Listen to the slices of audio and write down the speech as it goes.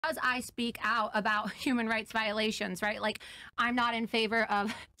As I speak out about human rights violations, right? Like, I'm not in favor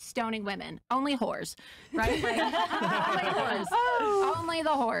of stoning women, only whores, right? Like, only whores, only the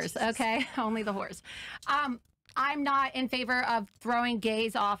whores, okay? Only the whores. I'm not in favor of throwing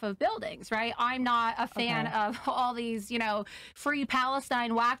gays off of buildings, right? I'm not a fan of all these, you know, free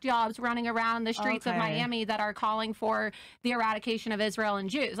Palestine whack jobs running around the streets of Miami that are calling for the eradication of Israel and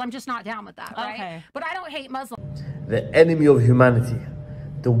Jews. I'm just not down with that, right? But I don't hate Muslims. The enemy of humanity,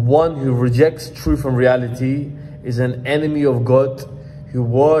 the one who rejects truth and reality, is an enemy of God who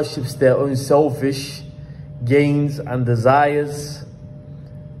worships their own selfish gains and desires.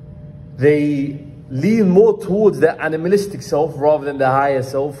 They lean more towards their animalistic self rather than their higher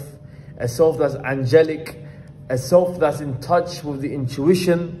self, a self that's angelic, a self that's in touch with the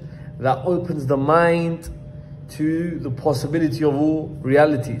intuition that opens the mind to the possibility of all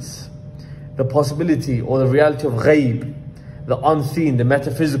realities, the possibility or the reality of ghaib, the unseen, the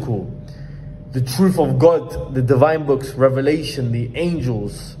metaphysical, the truth of God, the divine books, revelation, the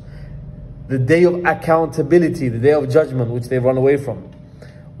angels, the day of accountability, the day of judgment, which they run away from.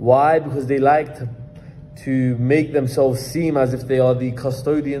 Why? Because they like to make themselves seem as if they are the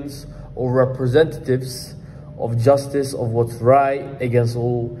custodians or representatives of justice, of what's right, against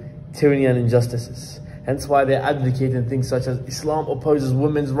all tyranny and injustices. Hence why they're advocating things such as Islam opposes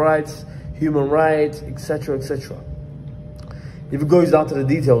women's rights, human rights, etc., etc. If it goes down to the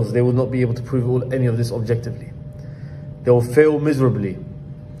details, they will not be able to prove any of this objectively. They will fail miserably.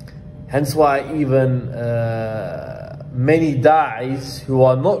 Hence why even many da'is who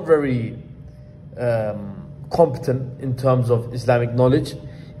are not very competent in terms of Islamic knowledge,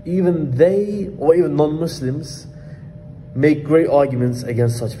 even they, or even non-Muslims, make great arguments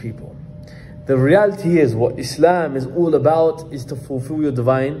against such people. The reality is, what Islam is all about is to fulfill your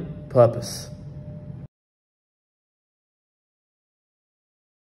divine purpose.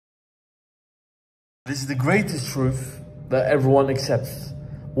 This is the greatest truth that everyone accepts.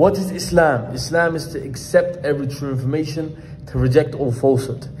 What is Islam? Islam is to accept every true information, to reject all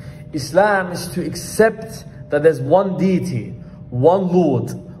falsehood. Islam is to accept that there's one deity, one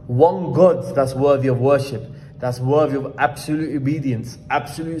Lord, one God that's worthy of worship, that's worthy of absolute obedience,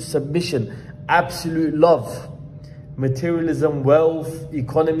 absolute submission, absolute love. Materialism, wealth,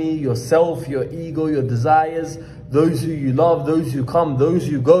 economy, yourself, your ego, your desires, those who you love, those who come, those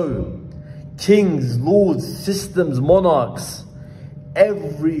who go, kings, lords, systems, monarchs,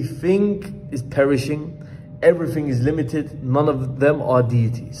 everything is perishing, everything is limited, none of them are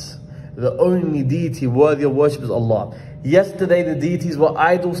deities. The only deity worthy of worship is Allah. Yesterday the deities were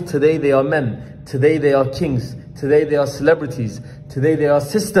idols, today they are men, today they are kings, today they are celebrities, today they are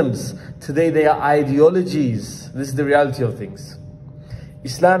systems, today they are ideologies. This is the reality of things.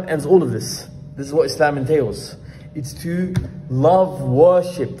 Islam ends all of this. This is what Islam entails. It's to love,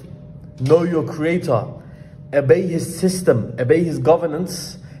 worship, know your creator, obey his system, obey his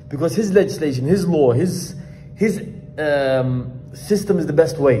governance, because his legislation, his law, his system is the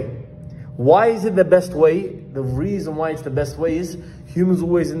best way. Why is it the best way? The reason why it's the best way is humans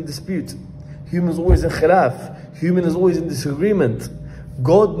always in dispute. Humans always in khilaf. Human is always in disagreement.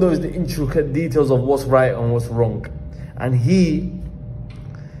 God knows the intricate details of what's right and what's wrong. And he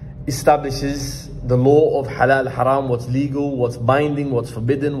establishes the law of halal, haram, what's legal, what's binding, what's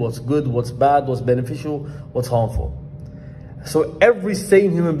forbidden, what's good, what's bad, what's beneficial, what's harmful. So every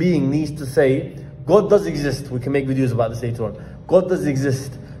sane human being needs to say, God does exist. We can make videos about this later on. God does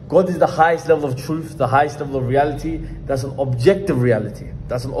exist. God is the highest level of truth, the highest level of reality. That's an objective reality.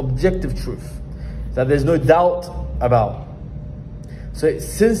 That's an objective truth that there's no doubt about. So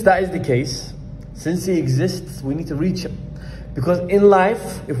since that is the case, since he exists, we need to reach him. Because in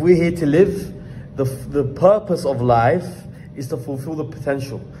life, if we're here to live, the purpose of life is to fulfill the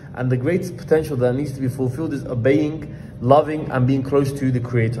potential. And the greatest potential that needs to be fulfilled is obeying, loving, and being close to the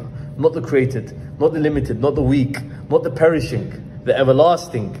Creator. Not the created, not the limited, not the weak, not the perishing, the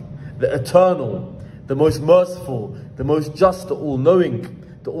everlasting, the eternal, the most merciful, the most just, the all-knowing,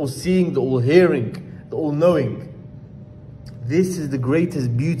 the all-seeing, the all-hearing, the all-knowing. This is the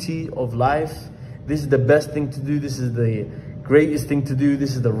greatest beauty of life. This is the best thing to do. This is the greatest thing to do.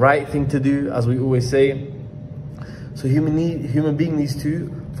 This is the right thing to do, as we always say. So human being needs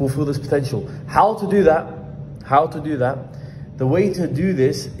to fulfill this potential. How to do that? How to do that? The way to do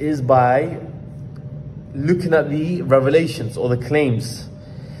this is by looking at the revelations or the claims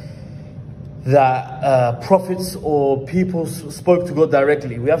that prophets or people spoke to God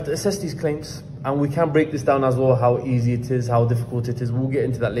directly. We have to assess these claims, and we can break this down as well, how easy it is, how difficult it is. We'll get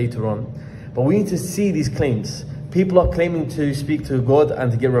into that later on. But we need to see these claims. People are claiming to speak to God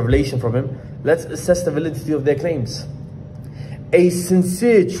and to get revelation from him. Let's assess the validity of their claims. A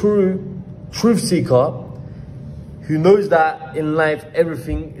sincere, true truth seeker who knows that in life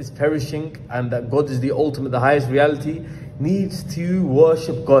everything is perishing and that God is the ultimate, the highest reality, needs to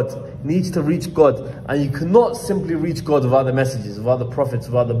worship God, needs to reach God. And you cannot simply reach God without the messages, without the prophets,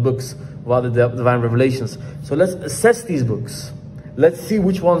 without the books, without the divine revelations. So let's assess these books. Let's see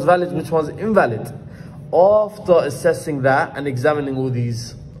which one's valid, which one's invalid. After assessing that and examining all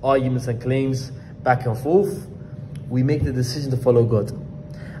these arguments and claims back and forth, we make the decision to follow God.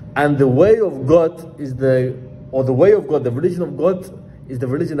 And the way of God is the religion of God is the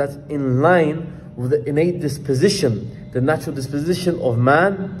religion that's in line with the innate disposition, the natural disposition of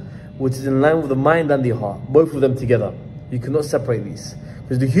man, which is in line with the mind and the heart, both of them together. You cannot separate these.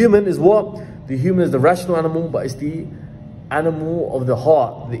 Because the human is what? The human is the rational animal, but it's the animal of the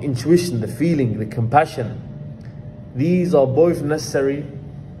heart, the intuition, the feeling, the compassion. These are both necessary.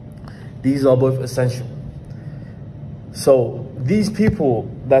 These are both essential. So these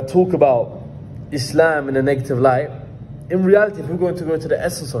people that talk about Islam in a negative light, in reality, if we're going to go to the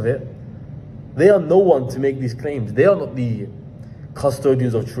essence of it, they are no one to make these claims. They are not the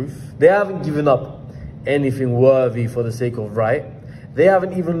custodians of truth. They haven't given up anything worthy for the sake of right. They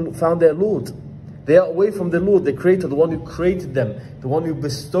haven't even found their Lord. They are away from the Lord, the Creator, the one who created them, the one who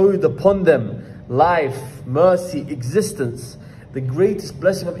bestowed upon them life, mercy, existence, the greatest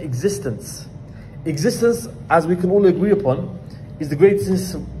blessing of existence. Existence, as we can all agree upon, is the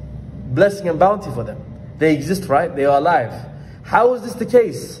greatest blessing and bounty for them. They exist, right? They are alive. How is this the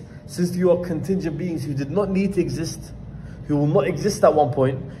case? Since you are contingent beings who did not need to exist, who will not exist at one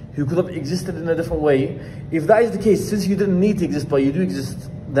point, who could have existed in a different way. If that is the case, since you didn't need to exist but you do exist,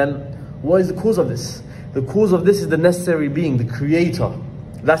 then what is the cause of this? The cause of this is the necessary being, the Creator.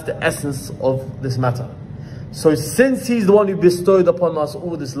 That's the essence of this matter. So since He's the one who bestowed upon us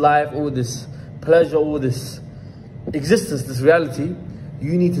all this life, all this pleasure, all this existence, this reality,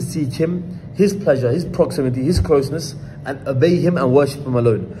 you need to seek Him, His pleasure, His proximity, His closeness, and obey Him and worship Him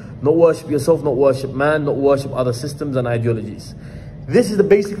alone. Not worship yourself, not worship man, not worship other systems and ideologies. This is the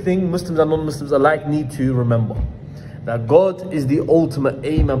basic thing Muslims and non-Muslims alike need to remember. That God is the ultimate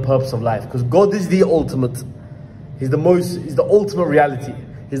aim and purpose of life. Because God is the ultimate. He's the ultimate reality.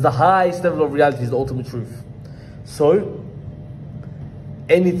 He's the highest level of reality, He's the ultimate truth. So,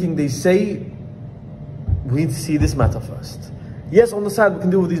 anything they say, we need to see this matter first. Yes, on the side we can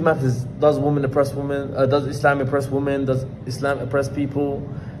deal with these matters. Does women oppress women? Does Islam oppress women? Does Islam oppress people?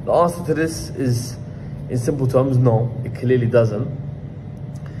 The answer to this is, in simple terms, no. It clearly doesn't.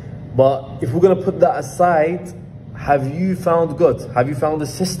 But if we're going to put that aside, have you found God? Have you found a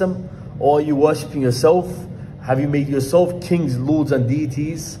system? Or are you worshipping yourself? Have you made yourself kings, lords and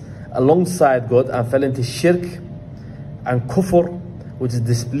deities alongside God and fell into shirk and kufr, which is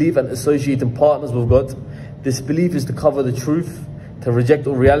disbelief and associating partners with God? Disbelief is to cover the truth, to reject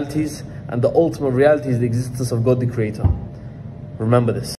all realities, and the ultimate reality is the existence of God the Creator. Remember this.